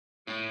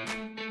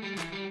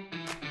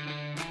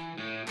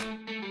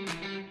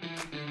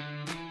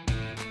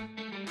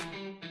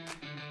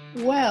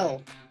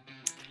Well,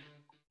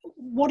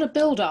 what a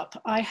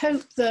build-up. I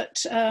hope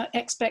that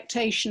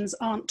expectations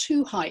aren't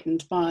too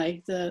heightened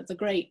by the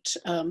great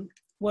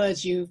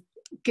words you've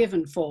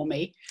given for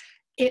me.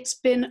 It's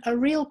been a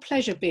real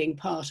pleasure being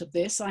part of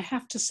this, I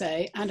have to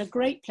say, and a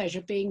great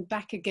pleasure being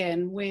back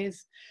again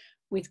with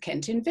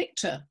Kent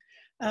Invicta.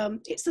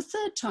 It's the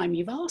third time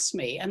you've asked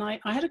me, and I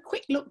had a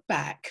quick look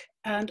back,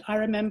 and I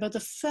remember the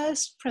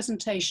first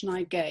presentation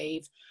I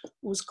gave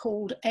was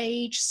called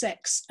Age,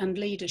 Sex and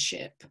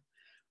Leadership,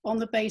 on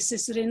the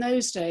basis that in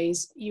those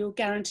days you were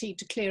guaranteed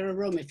to clear a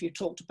room if you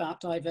talked about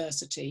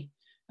diversity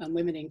and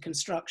women in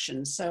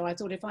construction. So I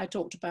thought if I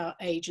talked about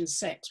age and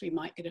sex, we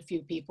might get a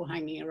few people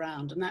hanging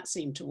around, and that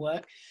seemed to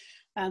work.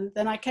 And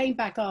then I came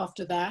back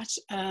after that,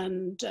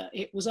 and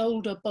it was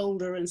older,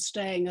 bolder and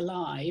staying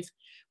alive.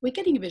 We're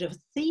getting a bit of a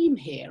theme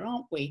here,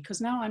 aren't we? Because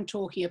now I'm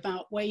talking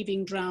about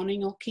waving,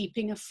 drowning or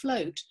keeping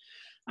afloat.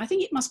 I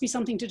think it must be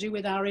something to do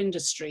with our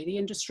industry, the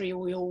industry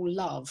we all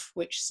love,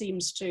 which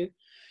seems to,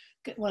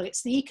 well,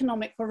 it's the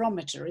economic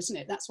barometer, isn't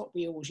it? That's what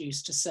we always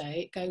used to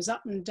say. It goes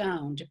up and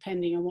down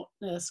depending on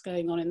what's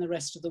going on in the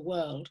rest of the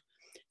world.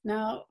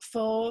 Now,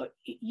 for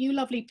you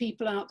lovely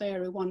people out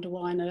there who wonder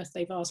why on earth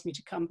they've asked me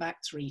to come back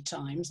 3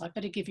 times, I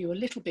better give you a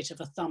little bit of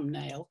a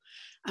thumbnail,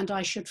 and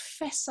I should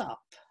fess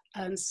up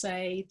and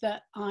say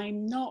that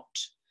I'm not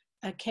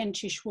a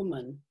Kentish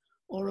woman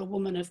or a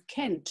woman of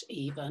Kent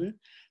even,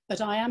 but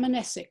I am an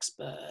Essex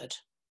bird,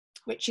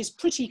 which is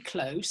pretty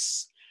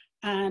close.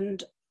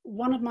 And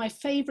one of my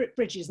favourite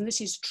bridges, and this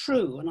is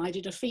true, and I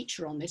did a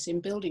feature on this in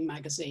Building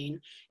Magazine,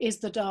 is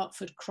the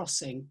Dartford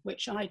Crossing,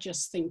 which I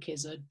just think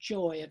is a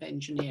joy of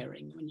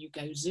engineering when you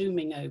go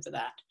zooming over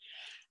that.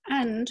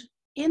 And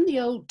in the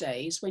old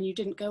days, when you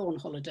didn't go on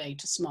holiday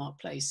to smart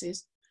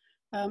places,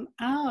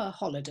 our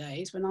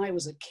holidays, when I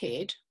was a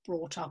kid,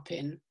 brought up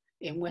in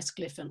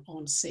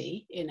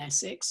Westcliff-on-Sea in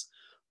Essex,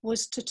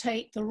 was to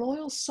take the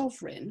Royal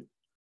Sovereign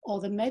or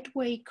the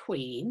Medway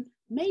Queen.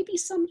 Maybe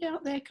somebody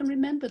out there can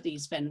remember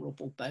these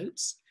venerable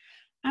boats.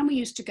 And we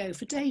used to go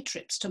for day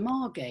trips to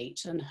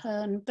Margate and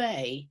Herne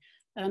Bay.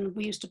 And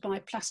we used to buy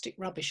plastic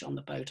rubbish on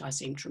the boat, I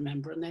seem to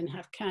remember, and then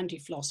have candy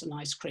floss and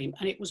ice cream.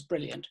 And it was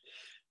brilliant.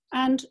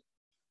 And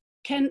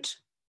Kent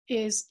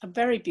is a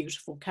very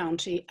beautiful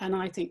county. And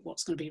I think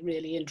what's going to be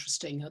really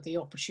interesting are the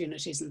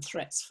opportunities and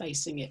threats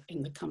facing it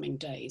in the coming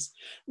days.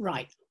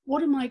 Right,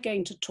 what am I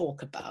going to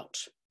talk about?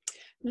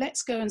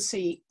 Let's go and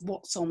see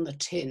what's on the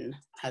tin,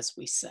 as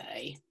we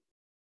say.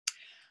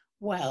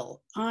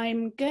 Well,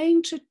 I'm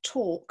going to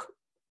talk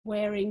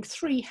wearing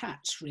 3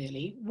 hats,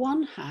 really.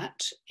 One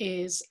hat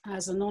is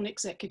as a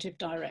non-executive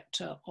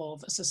director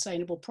of a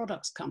sustainable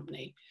products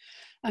company,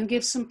 and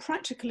give some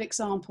practical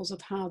examples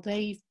of how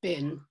they've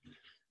been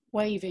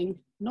waving,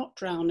 not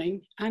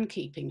drowning, and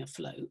keeping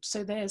afloat.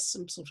 So there's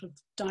some sort of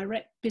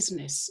direct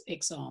business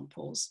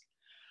examples.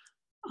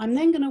 I'm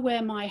then going to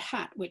wear my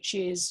hat, which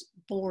is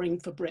boring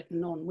for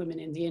Britain, on women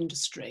in the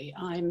industry.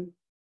 I'm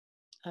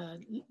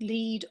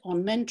lead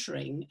on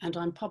mentoring, and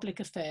I'm public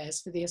affairs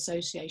for the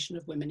Association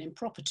of Women in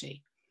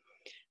Property.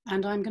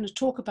 And I'm going to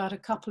talk about a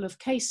couple of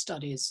case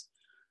studies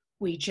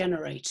we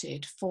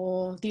generated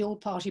for the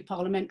all-party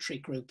parliamentary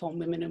group on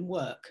women and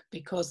work,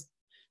 because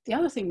the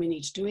other thing we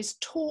need to do is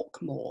talk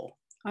more.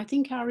 I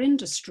think our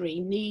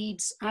industry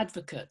needs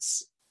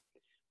advocates.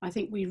 I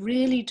think we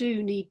really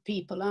do need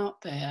people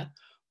out there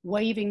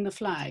waving the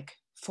flag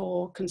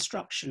for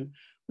construction.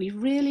 We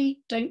really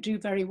don't do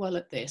very well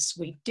at this.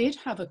 We did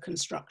have a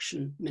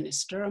construction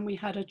minister, and we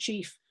had a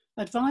chief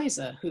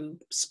advisor who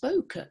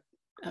spoke at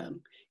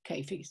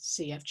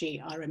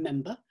KCFG, I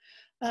remember,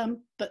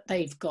 but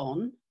they've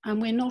gone,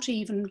 and we're not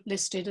even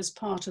listed as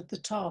part of the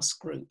task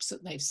groups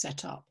that they've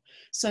set up.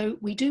 So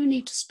we do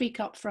need to speak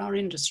up for our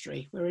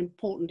industry. We're an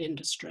important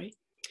industry.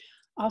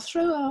 I'll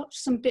throw out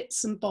some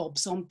bits and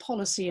bobs on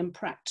policy and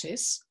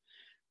practice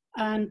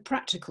and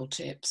practical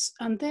tips,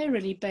 and they're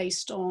really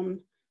based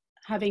on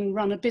having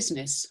run a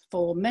business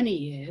for many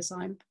years.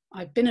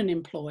 I've been an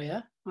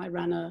employer. I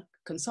ran a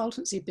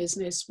consultancy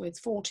business with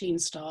 14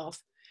 staff,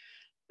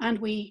 and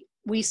we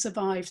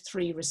survived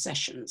 3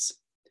 recessions.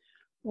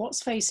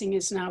 What's facing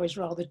us now is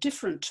rather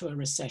different to a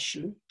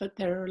recession, but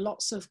there are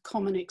lots of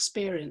common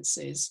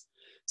experiences.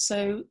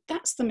 So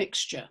that's the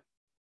mixture.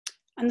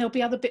 And there'll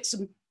be other bits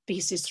and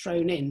pieces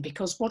thrown in,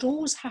 because what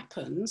always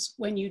happens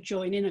when you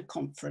join in a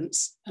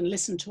conference and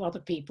listen to other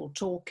people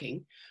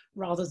talking,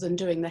 rather than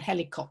doing the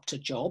helicopter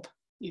job,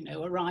 you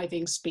know,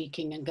 arriving,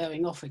 speaking and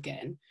going off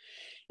again,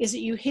 is that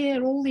you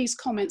hear all these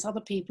comments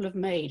other people have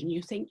made and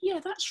you think, yeah,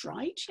 that's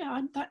right.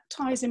 Yeah, that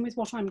ties in with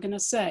what I'm going to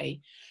say.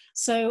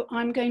 So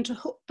I'm going to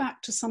hook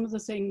back to some of the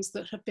things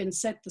that have been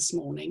said this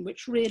morning,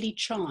 which really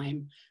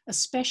chime,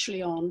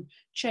 especially on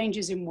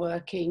changes in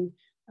working,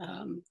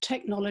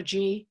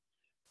 technology,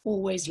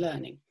 always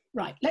learning.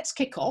 Right, let's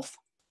kick off,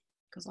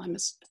 because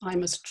I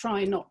must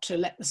try not to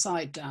let the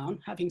side down,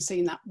 having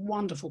seen that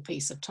wonderful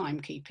piece of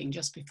timekeeping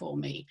just before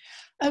me.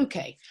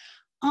 Okay,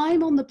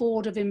 I'm on the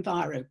board of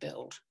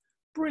EnviroBuild,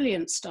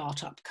 brilliant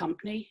startup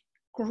company.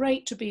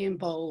 Great to be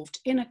involved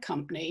in a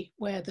company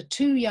where the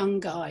 2 young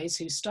guys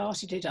who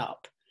started it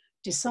up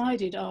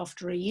decided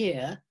after a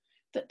year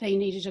that they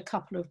needed a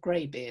couple of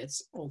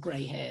greybeards, or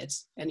grey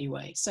hairs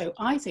anyway. So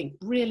I think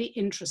really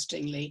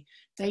interestingly,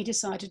 they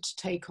decided to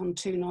take on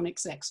 2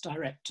 non-exec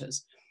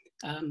directors.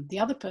 The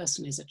other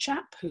person is a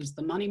chap who's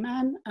the money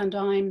man, and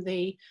I'm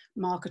the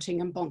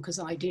marketing and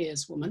bonkers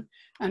ideas woman.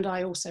 And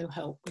I also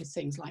help with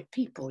things like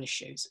people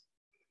issues.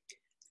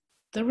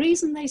 The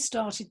reason they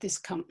started this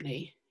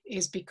company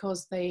is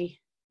because the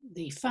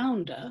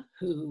founder,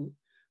 who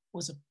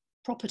was a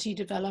property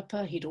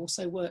developer, he'd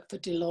also worked for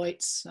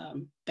Deloitte's,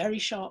 very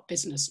sharp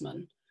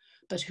businessman,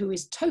 but who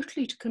is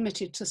totally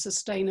committed to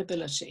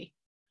sustainability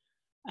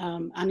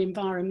and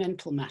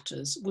environmental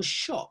matters, was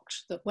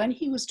shocked that when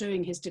he was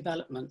doing his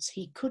developments,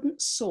 he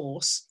couldn't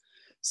source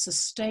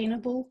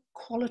sustainable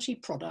quality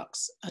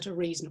products at a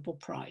reasonable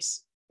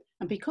price.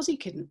 And because he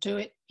couldn't do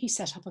it, he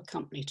set up a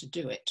company to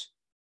do it.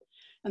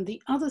 And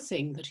the other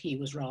thing that he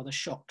was rather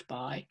shocked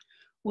by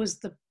was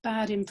the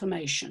bad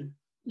information,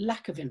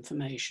 lack of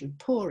information,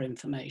 poor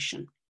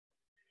information.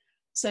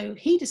 So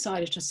he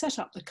decided to set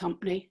up the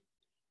company,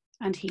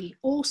 and he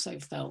also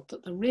felt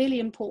that the really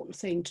important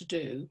thing to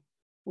do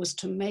was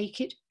to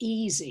make it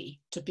easy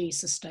to be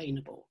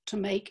sustainable, to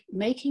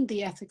making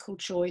the ethical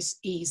choice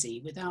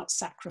easy without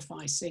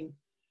sacrificing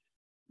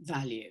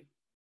value.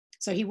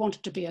 So he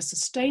wanted to be a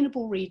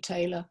sustainable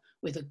retailer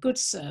with a good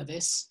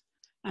service,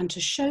 and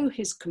to show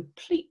his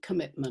complete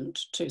commitment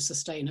to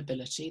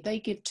sustainability, they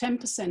give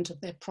 10%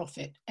 of their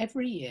profit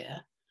every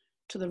year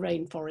to the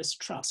Rainforest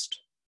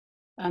Trust.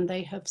 And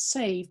they have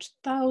saved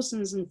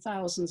thousands and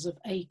thousands of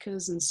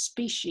acres and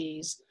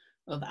species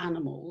of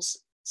animals.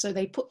 So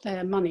they put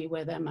their money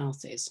where their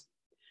mouth is.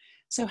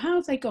 So how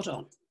have they got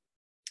on?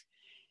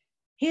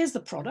 Here's the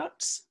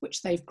products,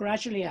 which they've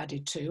gradually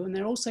added to, and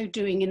they're also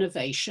doing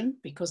innovation,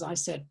 because I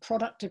said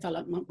product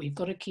development, we've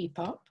got to keep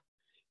up.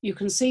 You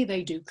can see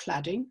they do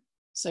cladding.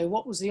 So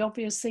what was the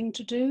obvious thing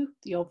to do?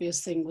 The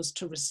obvious thing was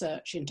to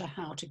research into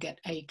how to get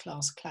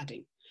A-class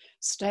cladding.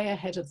 Stay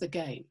ahead of the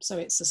game. So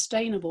it's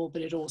sustainable,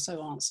 but it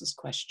also answers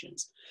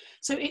questions.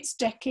 So it's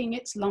decking,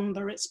 it's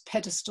lumber, it's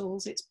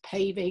pedestals, it's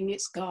paving,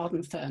 it's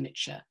garden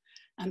furniture,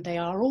 and they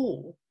are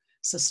all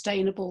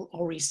sustainable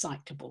or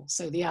recyclable.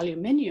 So the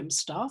aluminium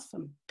stuff,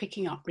 I'm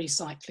picking up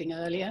recycling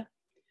earlier,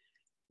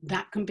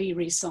 that can be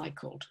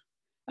recycled.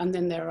 And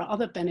then there are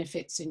other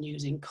benefits in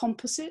using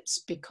composites,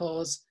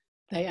 because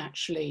they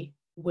actually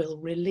will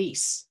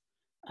release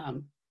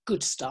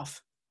good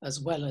stuff as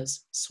well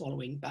as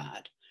swallowing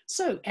bad.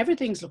 So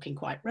everything's looking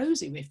quite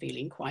rosy. We're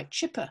feeling quite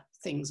chipper.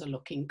 Things are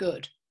looking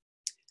good.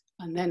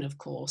 And then, of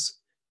course,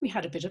 we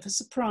had a bit of a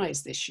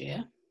surprise this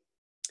year.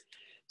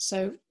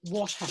 So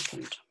what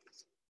happened?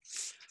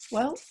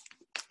 Well,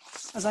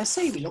 as I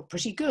say, we look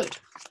pretty good.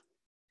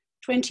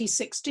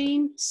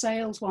 2016,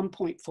 sales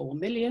 1.4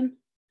 million.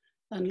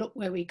 And look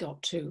where we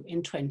got to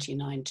in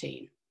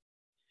 2019.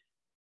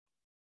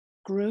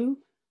 Grew,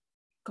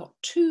 got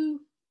 2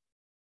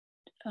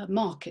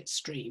 market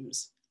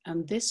streams,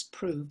 and this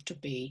proved to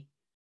be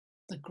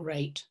the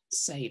great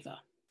saver.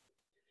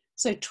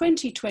 So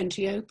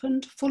 2020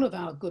 opened, full of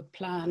our good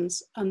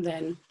plans, and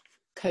then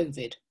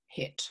COVID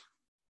hit.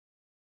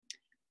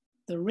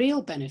 The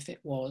real benefit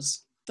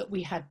was that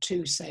we had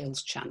 2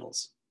 sales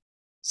channels.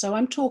 So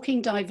I'm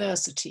talking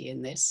diversity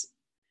in this,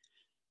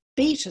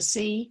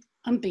 B2C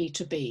and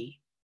B2B.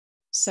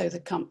 So the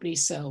company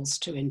sells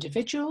to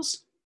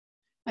individuals,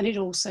 and it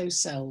also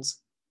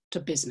sells to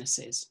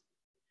businesses.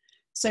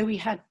 So we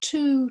had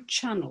 2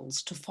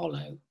 channels to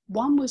follow.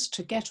 One was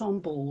to get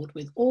on board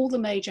with all the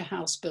major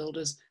house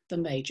builders, the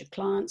major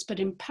clients, but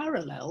in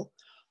parallel,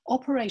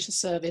 operate a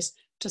service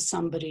to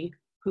somebody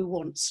who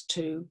wants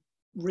to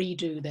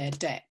redo their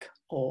deck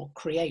or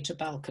create a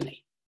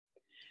balcony.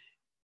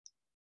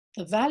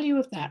 The value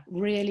of that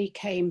really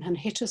came and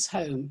hit us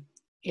home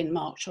in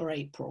March or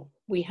April.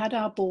 We had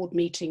our board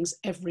meetings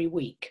every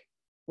week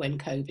when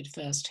COVID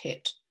first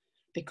hit,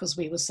 because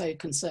we were so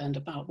concerned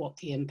about what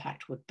the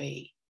impact would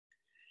be.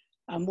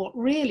 And what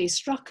really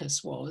struck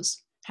us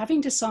was,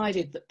 having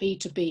decided that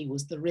B2B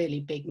was the really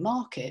big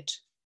market,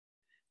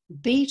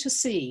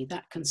 B2C,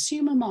 that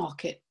consumer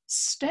market,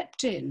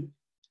 stepped in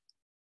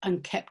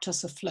and kept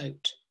us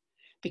afloat,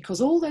 because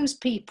all those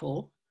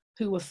people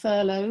who were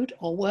furloughed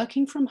or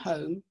working from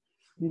home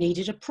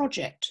needed a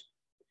project.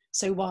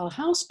 So while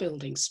house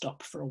building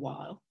stopped for a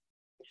while,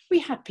 we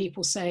had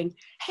people saying,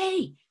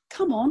 hey,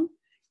 come on,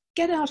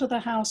 get out of the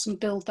house and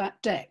build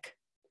that deck.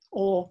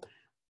 Or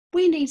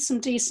we need some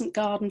decent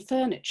garden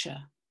furniture.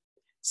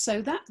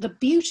 So that the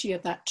beauty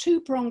of that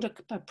 2-pronged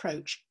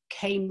approach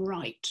came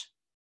right.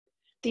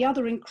 The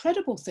other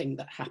incredible thing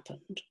that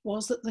happened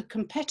was that the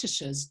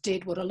competitors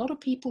did what a lot of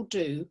people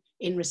do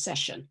in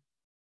recession,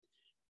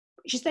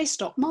 which is they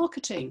stopped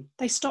marketing,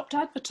 they stopped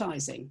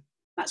advertising.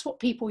 That's what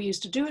people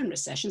used to do in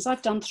recessions.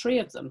 I've done 3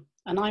 of them,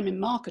 and I'm in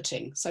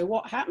marketing. So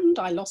what happened?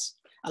 I lost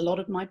a lot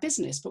of my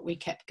business, but we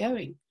kept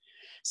going.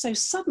 So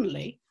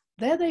suddenly,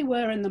 there they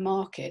were in the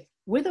market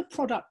with a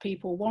product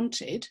people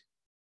wanted,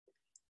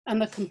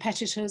 and the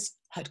competitors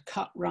had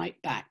cut right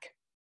back.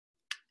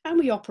 And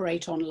we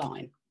operate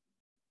online,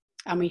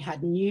 and we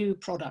had new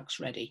products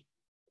ready.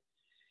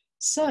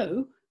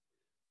 So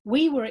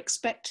we were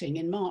expecting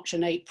in March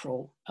and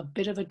April a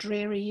bit of a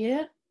dreary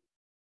year.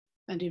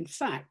 And in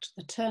fact,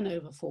 the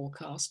turnover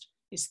forecast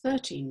is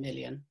 13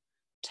 million,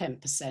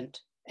 10%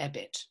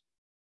 EBIT.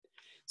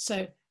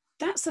 So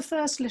that's the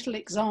first little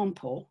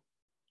example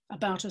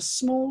about a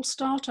small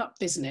startup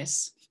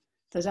business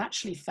that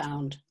actually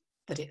found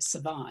that it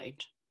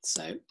survived.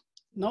 So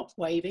not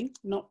waving,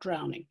 not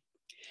drowning.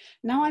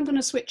 Now I'm going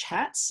to switch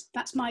hats.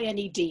 That's my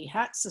NED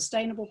hat,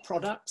 sustainable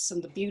products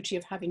and the beauty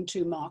of having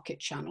two market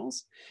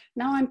channels.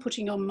 Now I'm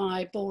putting on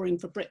my boring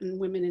for Britain,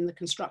 women in the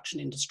construction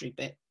industry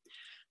bit.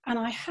 And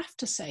I have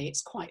to say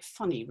it's quite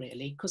funny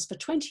really, because for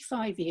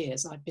 25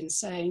 years I've been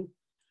saying,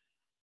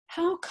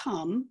 how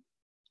come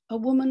a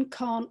woman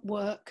can't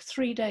work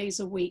 3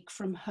 days a week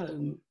from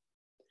home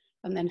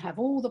and then have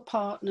all the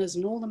partners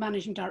and all the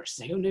managing directors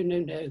say, oh, no, no,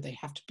 no, they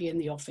have to be in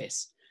the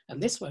office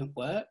and this won't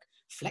work.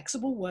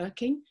 Flexible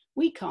working,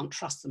 we can't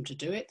trust them to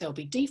do it. They'll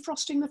be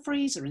defrosting the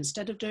freezer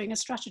instead of doing a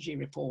strategy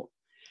report.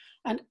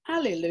 And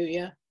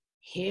alleluia,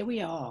 here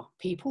we are,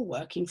 people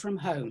working from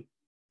home.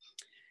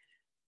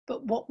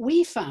 But what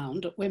we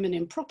found at Women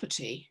in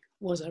Property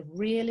was a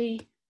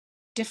really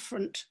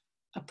different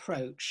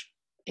approach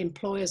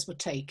employers were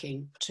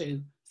taking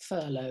to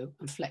furlough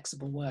and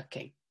flexible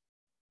working.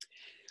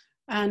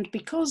 And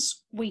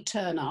because we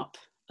turn up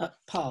at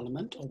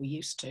Parliament, or we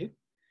used to,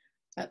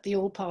 at the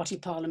all-party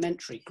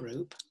parliamentary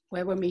group,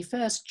 where when we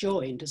first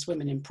joined as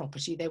Women in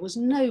Property, there was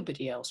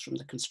nobody else from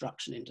the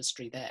construction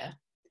industry there.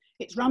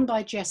 It's run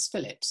by Jess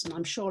Phillips, and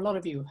I'm sure a lot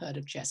of you have heard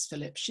of Jess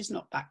Phillips. She's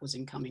not backwards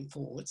in coming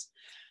forwards.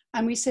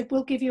 And we said,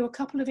 we'll give you a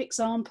couple of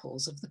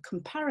examples of the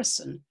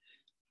comparison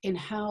in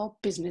how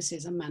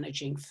businesses are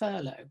managing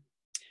furlough.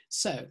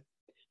 So,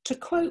 to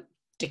quote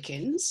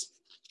Dickens,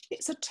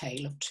 it's a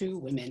tale of two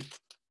women.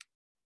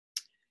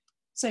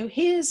 So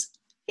here's,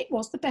 it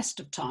was the best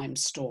of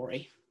times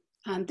story.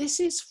 And this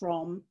is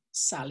from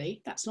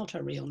Sally, that's not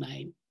her real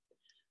name,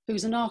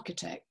 who's an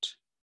architect.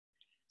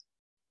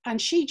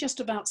 And she just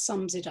about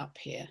sums it up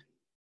here.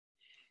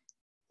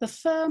 The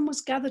firm was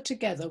gathered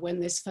together when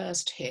this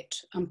first hit,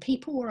 and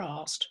people were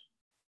asked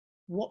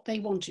what they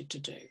wanted to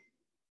do.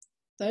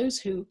 Those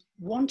who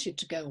wanted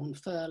to go on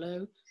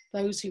furlough,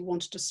 those who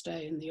wanted to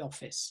stay in the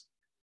office,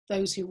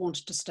 those who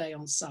wanted to stay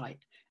on site.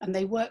 And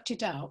they worked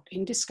it out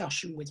in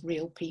discussion with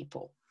real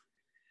people.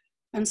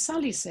 And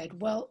Sally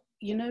said, well,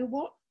 you know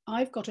what?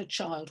 I've got a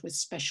child with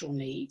special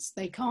needs.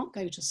 They can't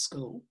go to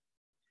school.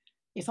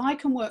 If I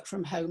can work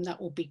from home, that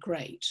will be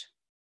great.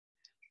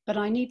 But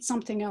I need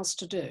something else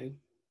to do.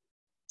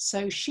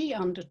 So she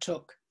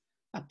undertook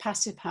a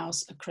Passive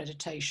House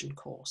accreditation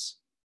course.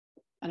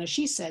 And as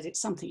she said, it's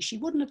something she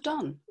wouldn't have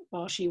done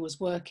while she was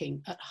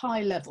working at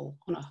high level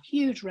on a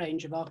huge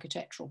range of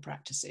architectural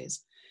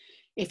practices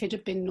if it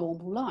had been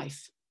normal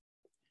life.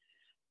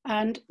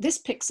 And this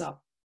picks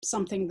up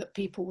something that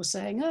people were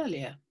saying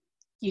earlier.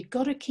 You've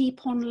got to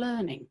keep on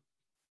learning.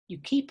 You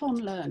keep on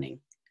learning.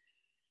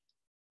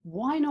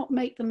 Why not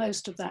make the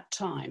most of that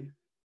time?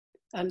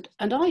 And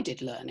I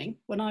did learning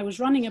when I was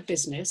running a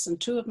business and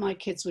two of my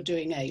kids were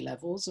doing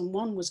A-levels and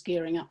one was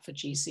gearing up for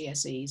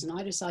GCSEs, and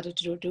I decided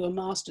to do a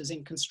master's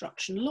in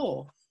construction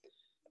law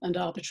and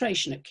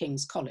arbitration at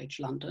King's College,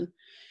 London,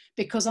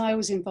 because I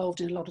was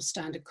involved in a lot of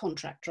standard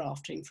contract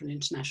drafting for an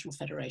International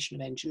Federation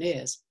of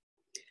Engineers.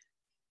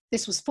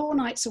 This was 4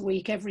 nights a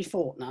week, every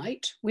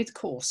fortnight, with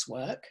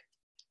coursework.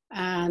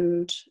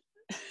 And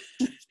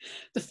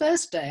the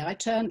first day I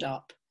turned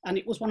up, and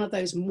it was one of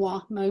those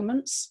moi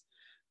moments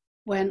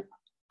when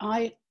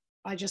I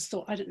just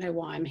thought, I don't know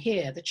why I'm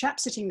here. The chap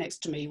sitting next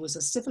to me was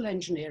a civil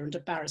engineer and a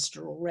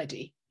barrister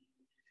already.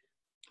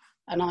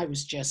 And I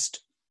was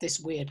just this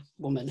weird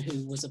woman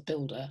who was a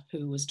builder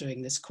who was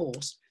doing this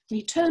course. And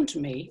he turned to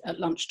me at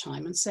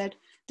lunchtime and said,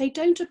 they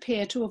don't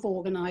appear to have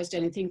organised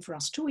anything for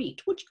us to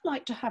eat. Would you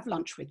like to have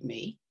lunch with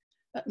me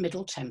at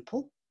Middle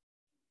Temple?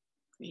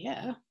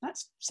 Yeah, that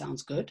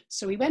sounds good.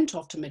 So we went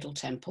off to Middle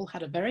Temple,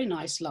 had a very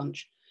nice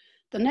lunch.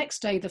 The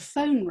next day the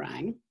phone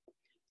rang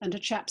and a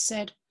chap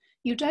said,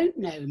 you don't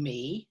know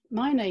me,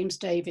 my name's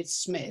David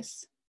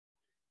Smith,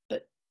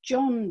 but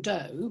John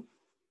Doe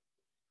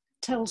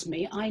tells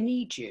me I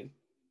need you.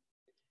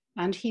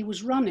 And he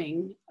was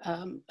running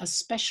a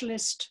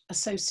specialist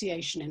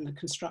association in the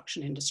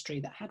construction industry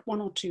that had 1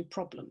 or 2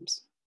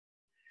 problems.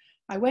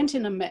 I went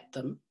in and met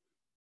them,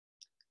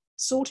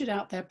 sorted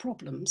out their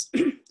problems,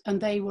 and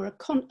they were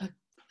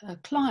a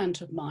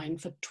client of mine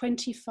for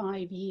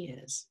 25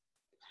 years.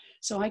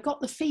 So I got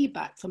the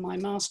feedback for my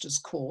master's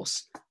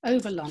course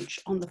over lunch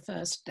on the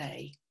first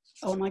day.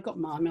 Oh, and I got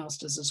my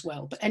master's as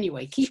well. But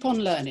anyway, keep on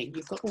learning.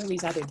 You've got all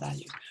these added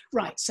value.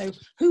 Right, so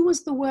who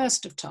was the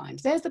worst of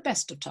times? They're the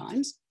best of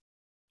times.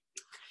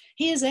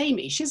 Here's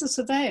Amy, she's a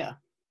surveyor.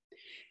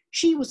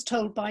 She was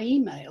told by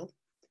email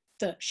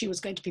that she was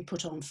going to be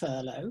put on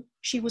furlough.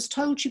 She was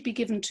told she'd be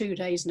given 2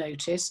 days'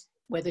 notice,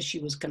 whether she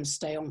was going to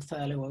stay on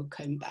furlough or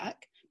come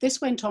back.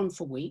 This went on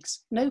for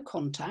weeks, no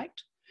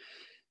contact.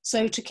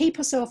 So to keep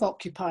herself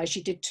occupied,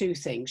 she did 2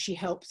 things. She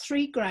helped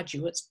 3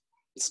 graduates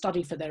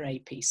study for their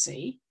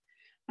APC,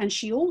 And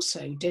she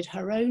also did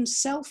her own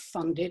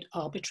self-funded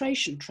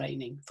arbitration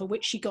training, for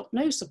which she got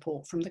no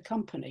support from the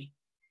company.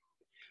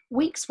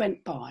 Weeks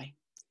went by.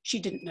 She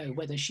didn't know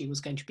whether she was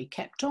going to be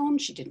kept on.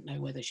 She didn't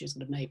know whether she was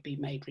going to be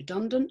made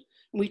redundant.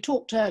 And we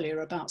talked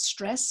earlier about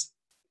stress.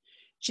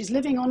 She's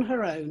living on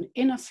her own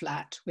in a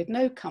flat with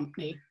no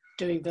company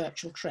doing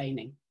virtual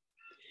training.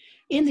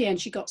 In the end,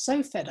 she got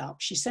so fed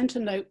up, she sent a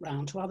note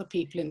round to other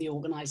people in the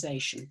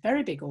organisation,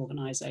 very big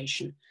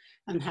organisation,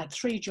 and had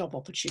 3 job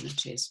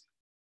opportunities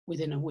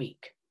within a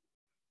week.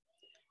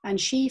 And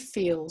she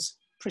feels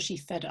pretty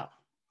fed up.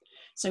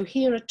 So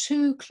here are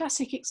 2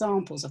 classic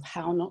examples of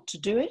how not to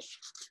do it.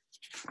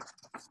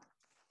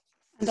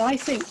 And I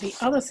think the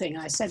other thing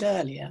I said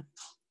earlier,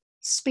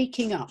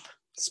 speaking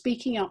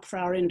up for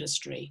our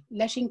industry,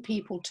 letting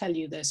people tell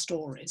you their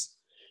stories.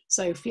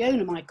 So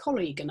Fiona, my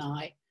colleague, and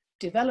I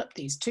developed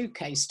these 2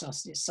 case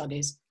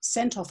studies,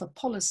 sent off a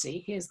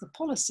policy. Here's the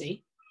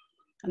policy.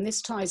 And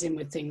this ties in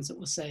with things that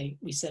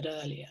we said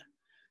earlier.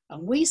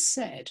 And we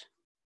said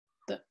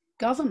that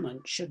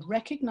government should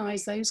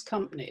recognise those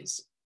companies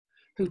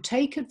who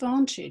take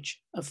advantage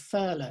of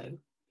furlough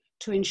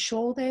to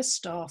ensure their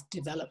staff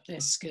develop their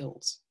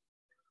skills.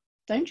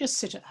 Don't just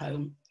sit at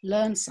home,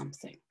 learn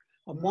something.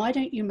 And why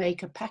don't you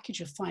make a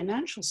package of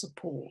financial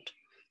support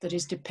that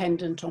is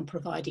dependent on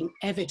providing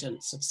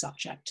evidence of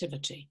such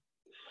activity?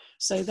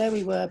 So there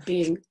we were,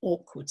 being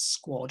awkward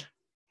squad.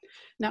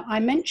 Now,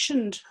 I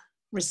mentioned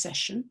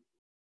recession.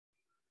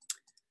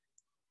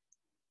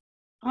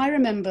 I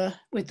remember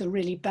with the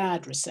really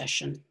bad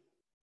recession,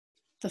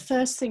 the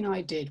first thing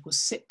I did was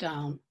sit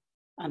down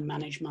and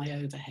manage my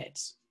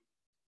overheads.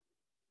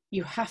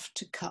 You have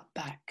to cut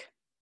back.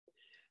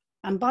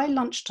 And by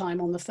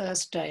lunchtime on the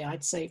first day,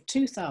 I'd saved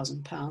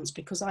 £2,000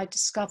 because I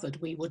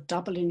discovered we were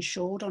double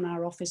insured on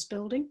our office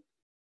building.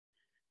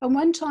 And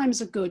when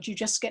times are good, you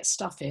just get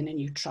stuff in and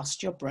you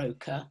trust your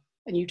broker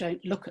and you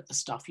don't look at the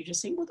stuff. You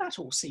just think, well, that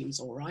all seems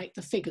all right.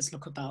 The figures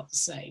look about the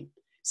same.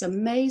 It's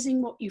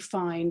amazing what you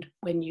find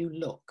when you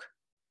look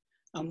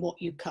and what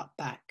you cut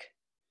back.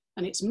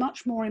 And it's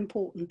much more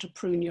important to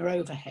prune your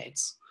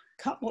overheads.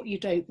 Cut what you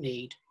don't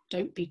need.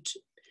 Don't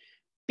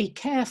be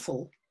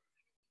careful,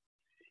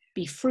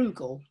 be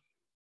frugal,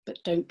 but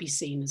don't be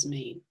seen as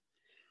mean.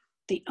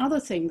 The other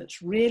thing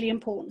that's really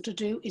important to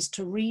do is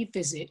to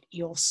revisit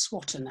your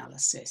SWOT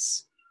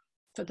analysis.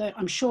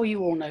 I'm sure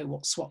you all know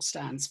what SWOT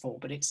stands for,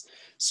 but it's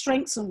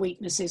strengths and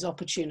weaknesses,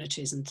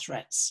 opportunities and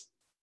threats.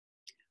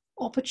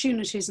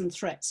 Opportunities and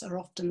threats are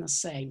often the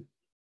same.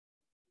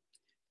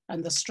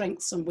 And the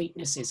strengths and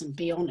weaknesses, and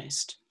be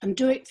honest, and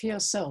do it for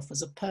yourself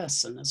as a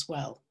person as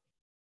well.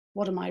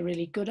 What am I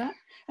really good at?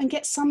 And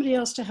get somebody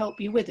else to help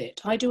you with it.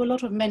 I do a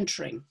lot of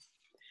mentoring.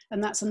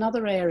 And that's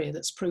another area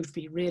that's proved to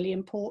be really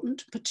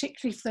important,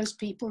 particularly for those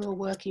people who are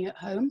working at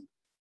home,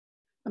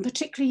 and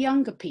particularly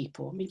younger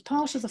people. I mean,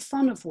 part of the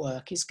fun of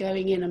work is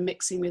going in and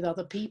mixing with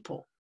other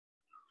people.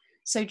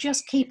 So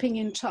just keeping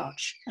in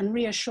touch and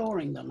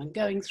reassuring them and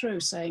going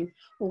through saying,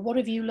 well, what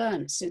have you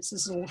learned since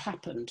this all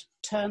happened?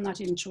 Turn that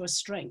into a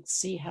strength,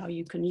 see how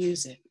you can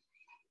use it.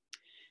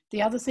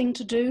 The other thing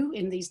to do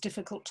in these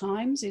difficult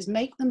times is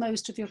make the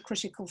most of your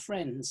critical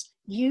friends.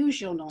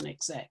 Use your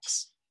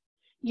non-execs.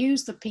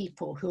 Use the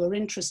people who are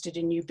interested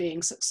in you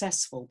being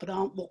successful but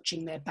aren't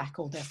watching their back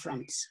or their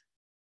fronts.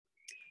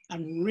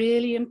 And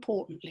really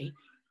importantly,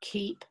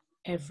 keep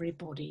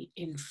everybody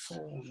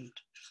informed.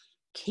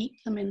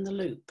 Keep them in the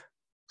loop.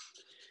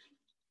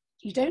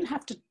 You don't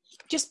have to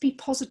just be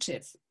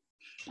positive.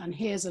 And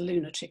here's a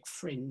lunatic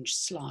fringe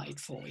slide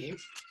for you.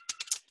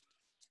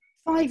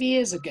 5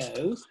 years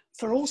ago,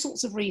 for all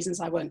sorts of reasons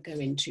I won't go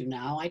into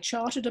now, I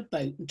chartered a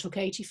boat and took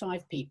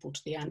 85 people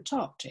to the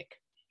Antarctic.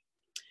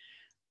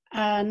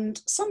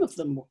 And some of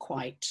them were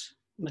quite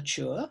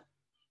mature,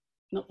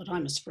 not that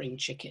I'm a spring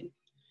chicken.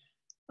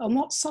 And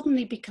what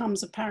suddenly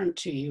becomes apparent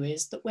to you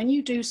is that when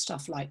you do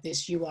stuff like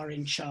this, you are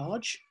in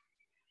charge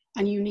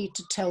and you need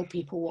to tell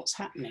people what's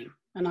happening.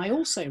 And I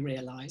also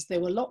realized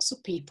there were lots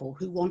of people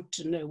who wanted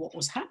to know what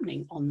was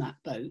happening on that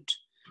boat,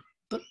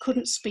 but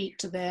couldn't speak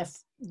to their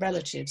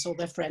relatives or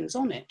their friends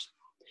on it.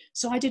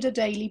 So I did a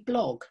daily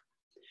blog,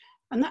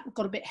 and that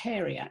got a bit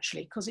hairy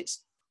actually, because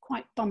it's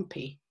quite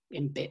bumpy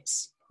in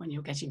bits when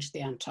you're getting to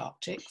the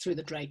Antarctic through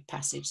the Drake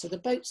Passage. So the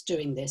boat's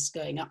doing this,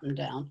 going up and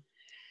down.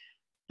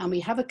 And we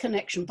have a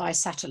connection by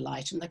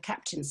satellite. And the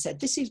captain said,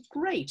 this is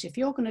great. If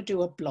you're going to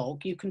do a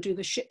blog, you can do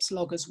the ship's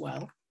log as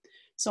well.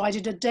 So I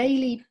did a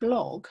daily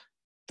blog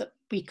that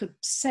we could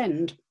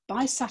send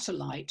by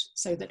satellite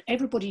so that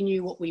everybody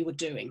knew what we were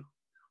doing.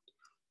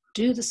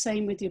 Do the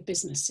same with your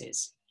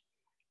businesses,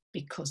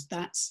 because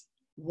that's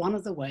one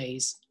of the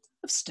ways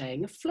of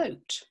staying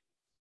afloat.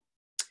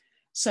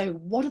 So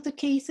what are the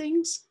key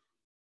things?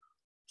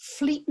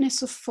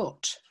 Fleetness of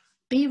foot,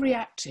 be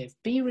reactive,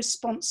 be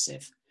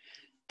responsive.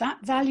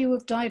 That value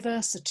of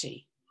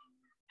diversity,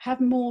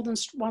 have more than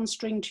one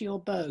string to your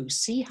bow,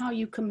 see how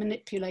you can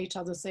manipulate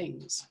other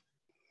things.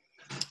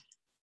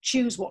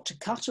 Choose what to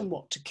cut and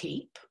what to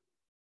keep.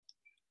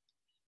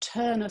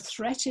 Turn a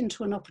threat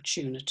into an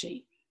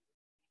opportunity.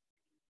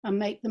 and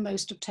make the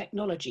most of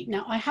technology.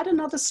 Now, I had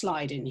another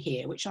slide in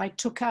here, which I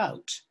took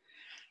out,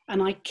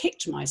 and I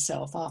kicked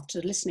myself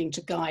after listening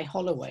to Guy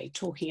Holloway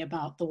talking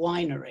about the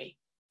winery,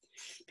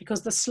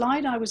 because the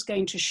slide I was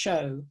going to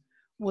show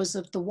was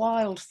of the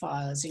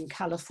wildfires in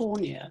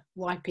California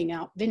wiping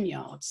out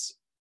vineyards.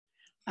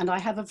 And I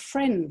have a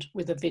friend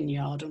with a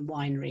vineyard and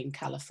winery in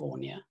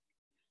California.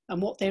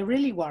 And what they're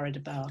really worried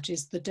about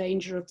is the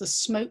danger of the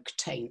smoke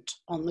taint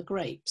on the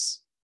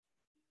grapes.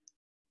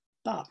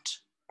 But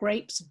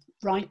grapes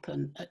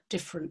ripen at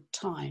different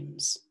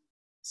times.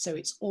 So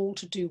it's all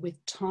to do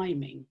with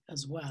timing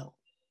as well.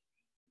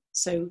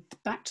 So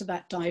back to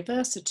that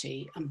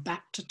diversity and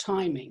back to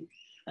timing,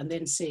 and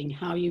then seeing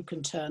how you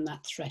can turn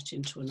that threat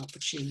into an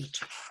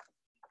opportunity.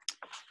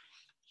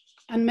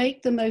 And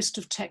make the most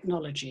of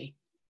technology.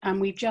 And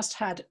we've just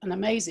had an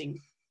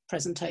amazing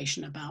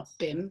presentation about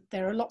BIM.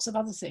 There are lots of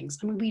other things.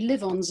 I mean, we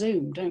live on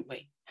Zoom, don't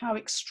we? How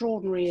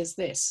extraordinary is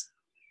this?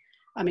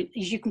 I mean,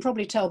 as you can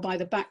probably tell by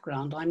the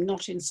background, I'm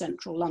not in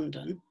central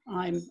London.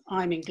 I'm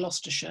in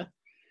Gloucestershire,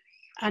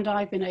 and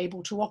I've been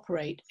able to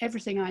operate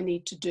everything I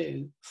need to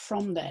do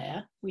from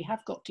there. We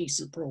have got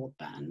decent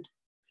broadband.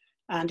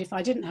 And if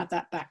I didn't have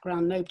that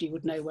background, nobody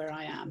would know where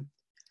I am.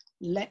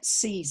 Let's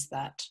seize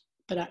that,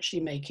 but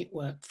actually make it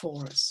work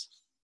for us.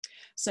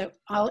 So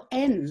I'll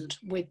end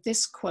with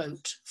this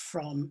quote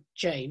from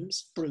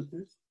James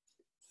Bruton,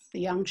 the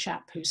young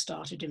chap who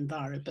started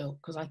EnviroBuilt,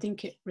 because I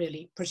think it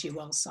really pretty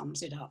well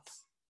sums it up.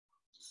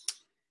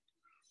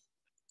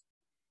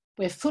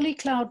 We're fully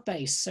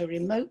cloud-based, so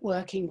remote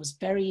working was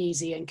very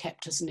easy and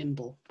kept us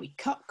nimble. We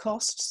cut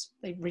costs,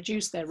 they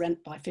reduced their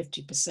rent by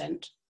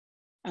 50%,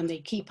 and they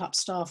keep up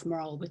staff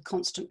morale with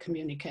constant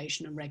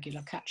communication and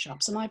regular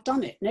catch-ups. And I've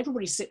done it. And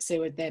everybody sits there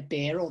with their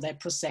beer or their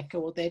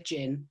Prosecco or their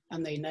gin,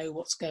 and they know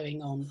what's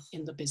going on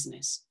in the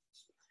business.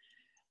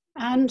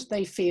 And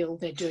they feel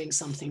they're doing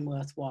something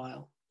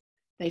worthwhile.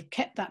 They've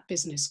kept that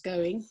business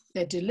going,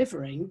 they're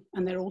delivering,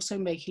 and they're also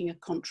making a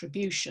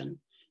contribution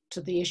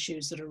to the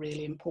issues that are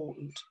really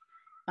important.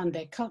 And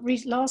their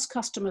last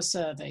customer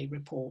survey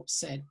report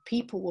said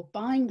people were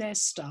buying their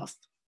stuff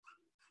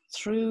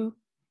through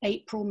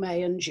April,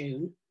 May and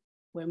June,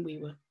 when we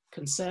were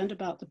concerned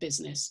about the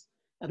business,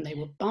 and they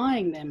were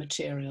buying their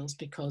materials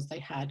because they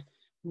had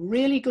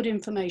really good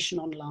information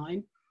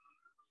online.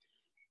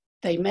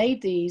 They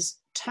made these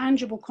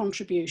tangible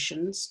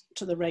contributions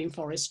to the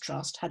Rainforest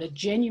Trust, had a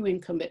genuine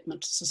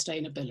commitment to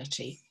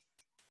sustainability,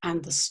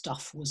 and the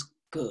stuff was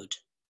good,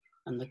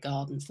 and the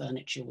garden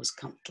furniture was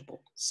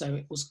comfortable. So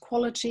it was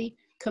quality,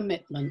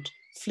 commitment,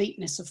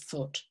 fleetness of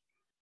foot,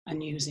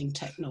 and using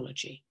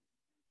technology.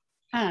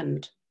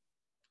 And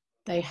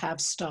they have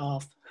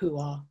staff who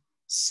are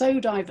so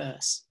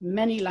diverse,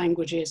 many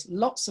languages,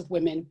 lots of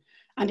women,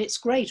 and it's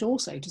great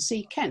also to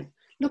see Kent.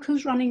 Look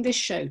who's running this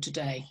show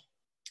today,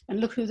 and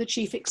look who the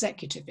chief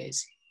executive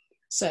is.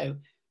 So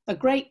a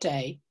great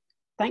day.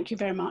 Thank you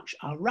very much.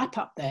 I'll wrap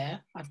up there.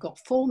 I've got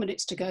 4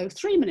 minutes to go,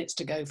 3 minutes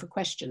to go for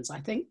questions,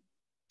 I think.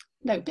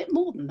 No, a bit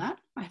more than that.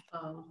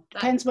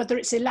 Depends whether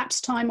it's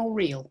elapsed time or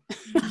real.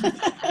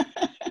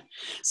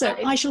 So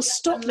I shall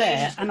stop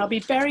there, and I'll be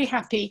very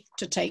happy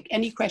to take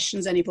any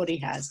questions anybody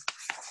has.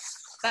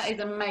 That is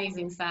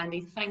amazing,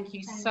 Sandy. Thank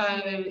you so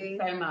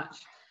much.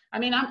 I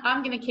mean,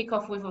 I'm going to kick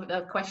off with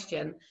a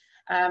question,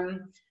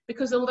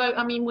 because although,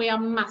 I mean, we are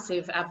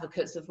massive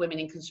advocates of women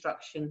in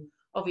construction,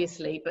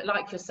 obviously, but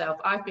like yourself,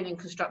 I've been in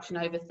construction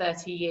over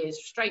 30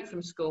 years, straight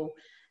from school,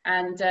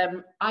 and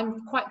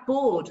I'm quite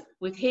bored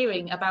with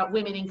hearing about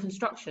women in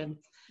construction.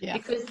 Yeah.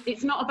 Because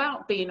it's not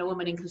about being a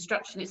woman in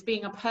construction, it's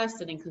being a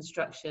person in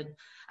construction.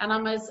 And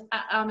I'm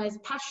as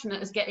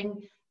passionate as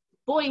getting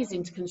boys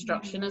into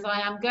construction as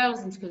I am girls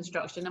into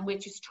construction, and we're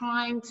just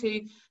trying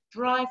to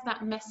drive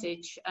that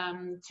message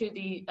to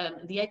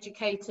the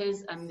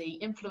educators and the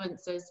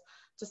influencers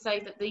to say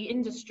that the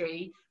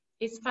industry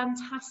is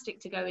fantastic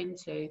to go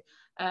into.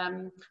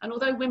 And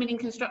although women in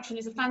construction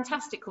is a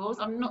fantastic cause,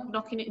 I'm not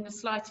knocking it in the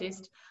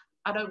slightest.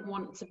 I don't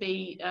want to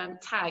be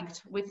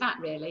tagged with that,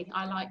 really.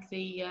 I like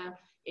the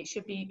it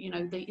should be, you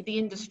know, the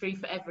industry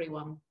for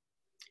everyone.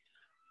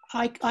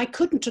 I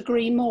couldn't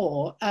agree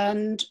more.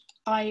 And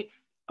I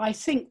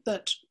think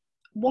that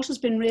what has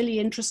been really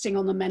interesting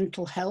on the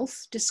mental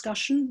health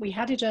discussion, we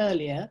had it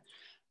earlier,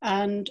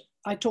 and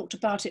I talked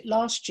about it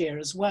last year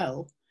as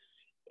well,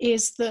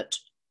 is that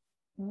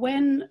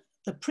when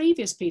the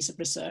previous piece of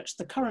research,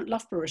 the current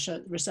Loughborough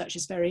research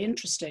is very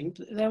interesting,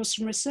 there was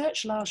some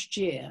research last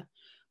year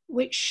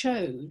which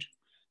showed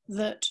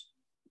that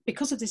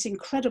because of this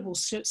incredible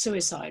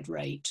suicide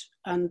rate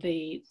and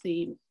the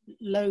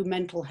low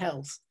mental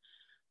health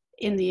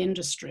in the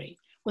industry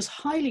was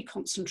highly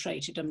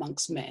concentrated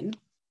amongst men.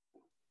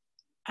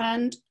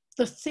 And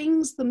the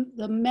things the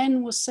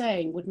men were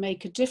saying would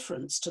make a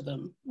difference to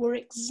them were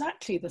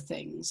exactly the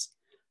things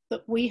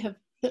that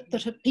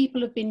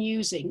people have been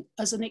using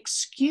as an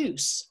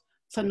excuse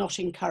for not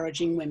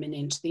encouraging women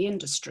into the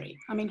industry.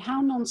 I mean,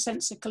 how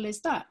nonsensical is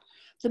that?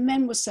 The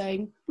men were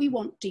saying, we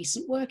want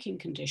decent working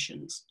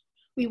conditions.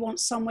 We want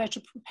somewhere to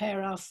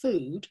prepare our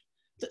food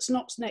that's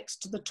not next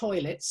to the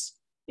toilets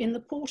in the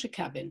porter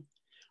cabin.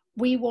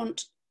 We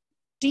want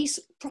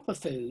decent, proper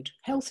food,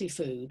 healthy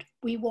food.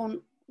 We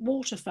want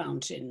water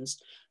fountains.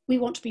 We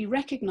want to be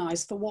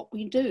recognised for what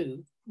we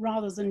do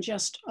rather than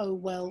just, oh,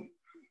 well,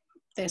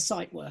 they're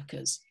site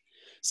workers.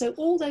 So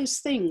all those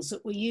things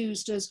that were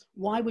used as,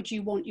 why would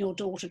you want your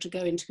daughter to go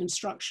into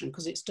construction?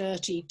 Because it's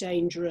dirty,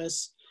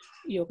 dangerous,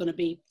 you're going to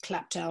be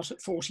clapped out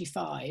at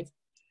 45.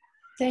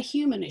 They're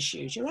human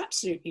issues. You're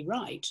absolutely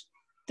right.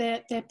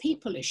 They're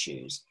people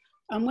issues.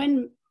 And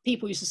when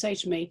people used to say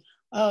to me,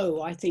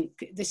 oh, I think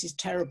this is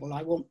terrible,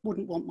 I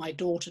wouldn't want my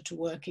daughter to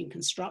work in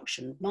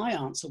construction, my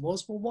answer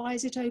was, well, why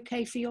is it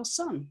okay for your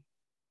son?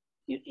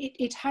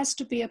 It has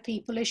to be a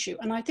people issue.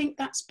 And I think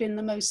that's been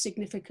the most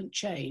significant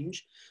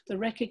change, the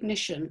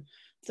recognition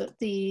that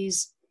the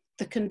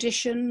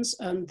conditions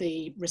and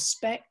the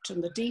respect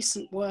and the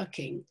decent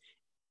working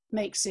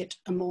makes it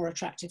a more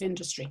attractive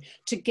industry.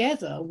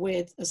 Together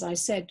with, as I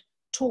said,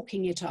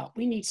 talking it up.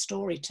 We need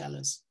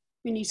storytellers.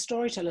 We need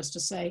storytellers to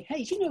say,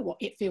 hey, do you know what?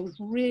 It feels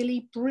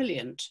really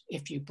brilliant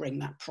if you bring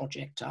that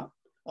project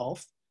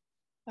off.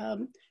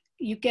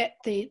 You get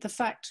the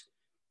fact,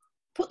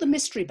 put the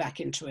mystery back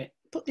into it,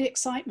 put the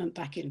excitement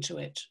back into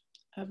it,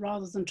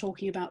 rather than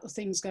talking about the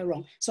things go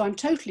wrong. So I'm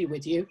totally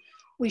with you.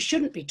 We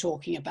shouldn't be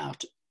talking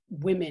about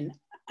women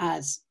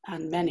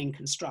and men in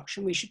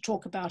construction. We should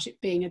talk about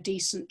it being a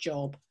decent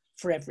job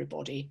for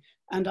everybody.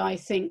 And I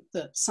think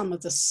that some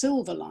of the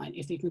silver line,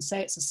 if you can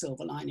say it's a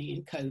silver lining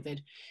in COVID,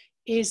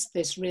 is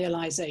this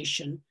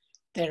realization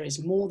there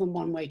is more than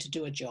one way to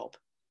do a job.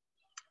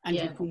 And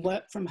you can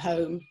work from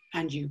home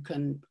and you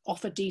can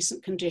offer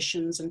decent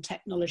conditions and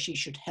technology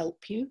should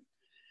help you.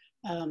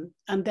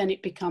 And then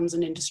it becomes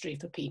an industry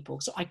for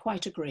people. So I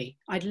quite agree.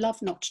 I'd love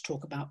not to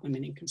talk about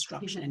women in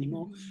construction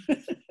anymore.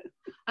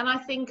 And I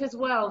think as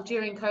well,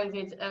 during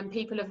COVID,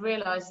 people have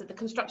realised that the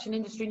construction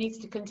industry needs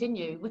to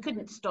continue. We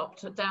couldn't stop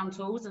down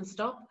tools and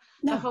stop.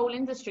 No. The whole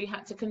industry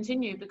had to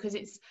continue because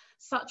it's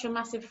such a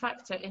massive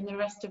factor in the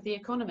rest of the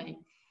economy.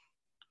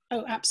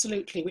 Oh,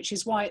 absolutely, which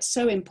is why it's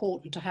so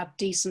important to have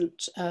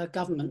decent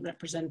government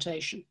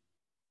representation,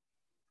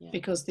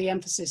 because the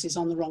emphasis is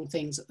on the wrong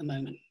things at the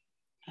moment.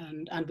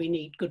 And we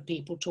need good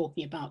people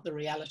talking about the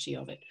reality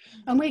of it.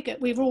 And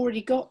we've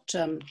already got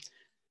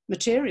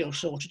material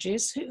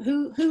shortages.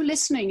 Who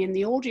listening in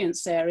the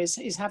audience there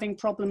is having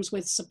problems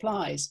with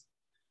supplies?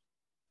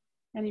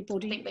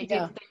 Anybody? I think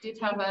they did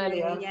have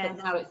earlier,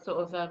 but now it's sort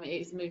of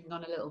it's moving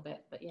on a little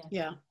bit. But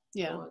yeah.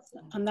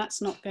 And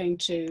that's not going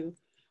to.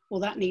 Well,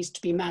 that needs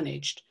to be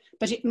managed.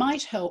 But it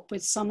might help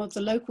with some of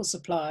the local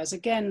suppliers.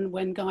 Again,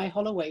 when Guy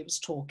Holloway was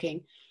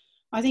talking,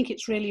 I think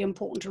it's really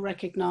important to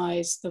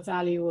recognise the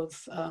value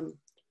of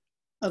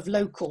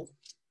local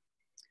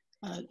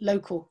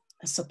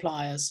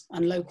suppliers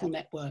and local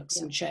networks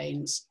and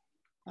chains,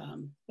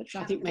 which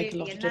I think make a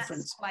lot of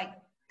difference.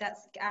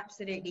 That's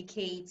absolutely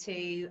key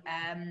to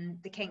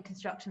the Kent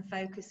Construction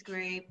Focus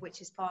Group, which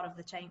is part of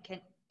the Kent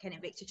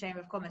and Victor Chamber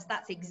of Commerce.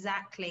 That's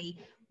exactly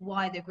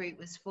why the group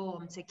was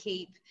formed, to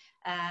keep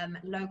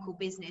local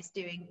business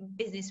doing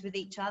business with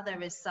each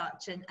other as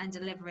such, and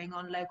delivering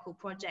on local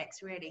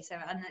projects, really. So,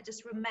 and it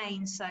just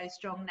remains so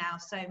strong now,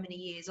 so many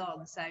years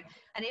on. So,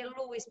 and it'll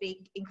always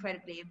be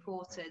incredibly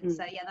important.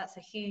 So yeah, that's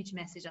a huge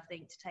message, I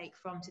think, to take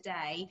from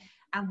today,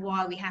 and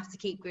why we have to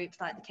keep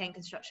groups like the Kent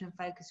Construction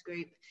Focus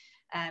Group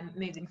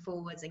moving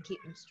forwards and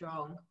keep them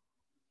strong.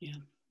 Yeah.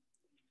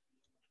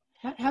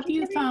 Have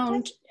you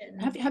found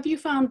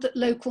that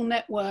local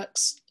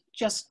networks,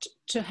 just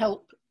to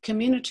help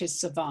communities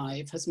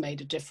survive, has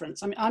made a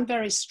difference? I mean, I'm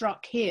very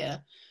struck here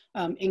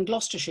in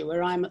Gloucestershire,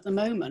 where I'm at the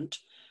moment.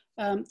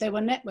 There were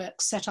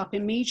networks set up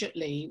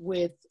immediately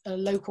with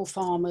local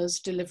farmers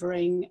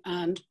delivering,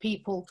 and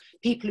people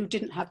who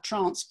didn't have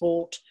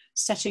transport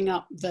setting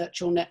up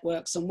virtual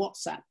networks and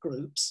WhatsApp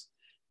groups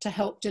to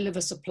help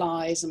deliver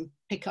supplies and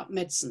pick up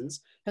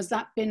medicines. Has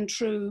that been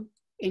true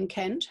in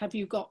Kent? Have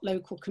you got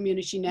local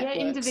community networks?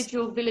 Yeah,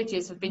 individual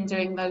villages have been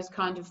doing those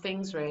kind of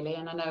things, really,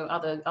 and I know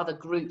other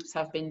groups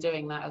have been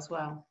doing that as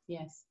well.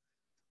 Yes.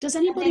 Does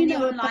anybody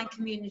know? The online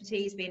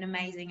community has been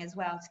amazing as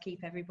well, to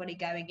keep everybody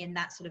going in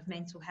that sort of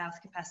mental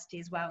health capacity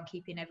as well, and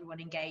keeping everyone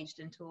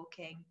engaged and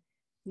talking.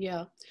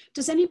 Yeah.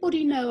 Does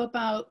anybody know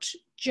about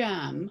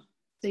Jam,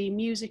 the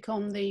Music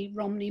on the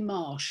Romney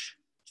Marsh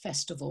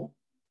Festival?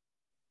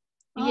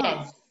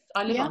 Yes,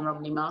 I live on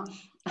Romney Marsh.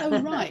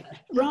 Oh,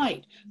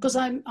 right. Because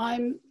I'm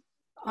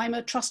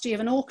a trustee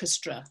of an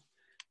orchestra,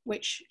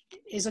 which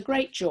is a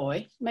great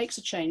joy, makes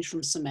a change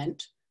from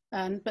cement,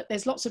 but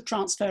there's lots of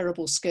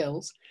transferable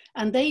skills,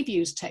 and they've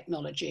used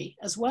technology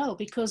as well,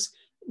 because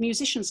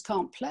musicians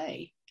can't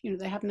play. You know,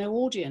 they have no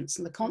audience,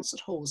 and the concert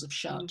halls have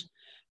shut.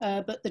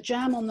 But the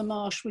Jam on the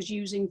Marsh was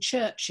using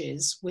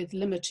churches with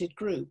limited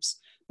groups.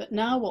 But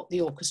now what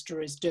the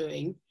orchestra is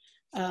doing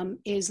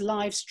is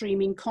live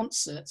streaming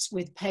concerts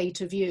with pay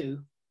to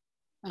view.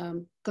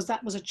 Because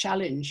that was a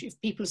challenge. If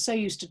people are so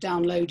used to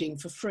downloading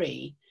for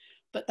free,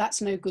 but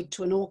that's no good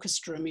to an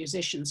orchestra and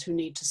musicians who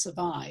need to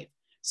survive.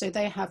 So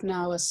they have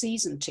now a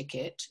season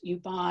ticket. You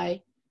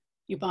buy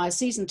a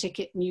season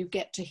ticket and you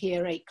get to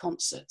hear 8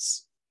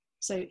 concerts.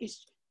 So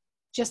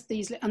just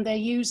these, and they're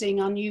using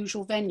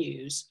unusual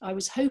venues. I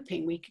was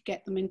hoping we could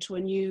get them into a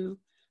new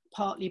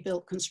partly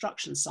built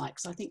construction site,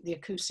 because I think the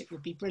acoustic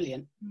would be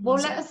brilliant. Well,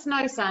 let us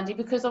know, Sandy,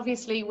 because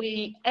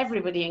obviously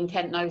everybody in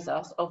Kent knows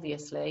us,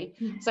 obviously.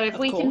 So if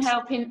we can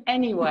help in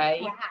any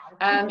way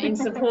in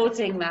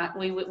supporting that,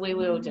 we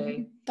will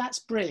do. That's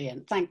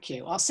brilliant. Thank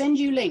you. I'll send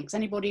you links,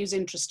 anybody who's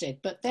interested,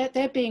 but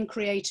they're being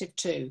creative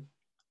too.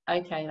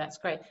 Okay, that's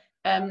great.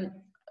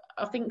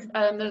 I think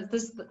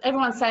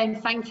everyone's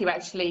saying thank you,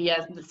 actually,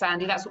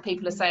 Sandy. That's what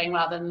people are saying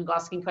rather than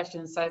asking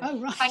questions. So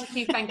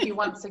thank you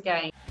once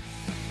again.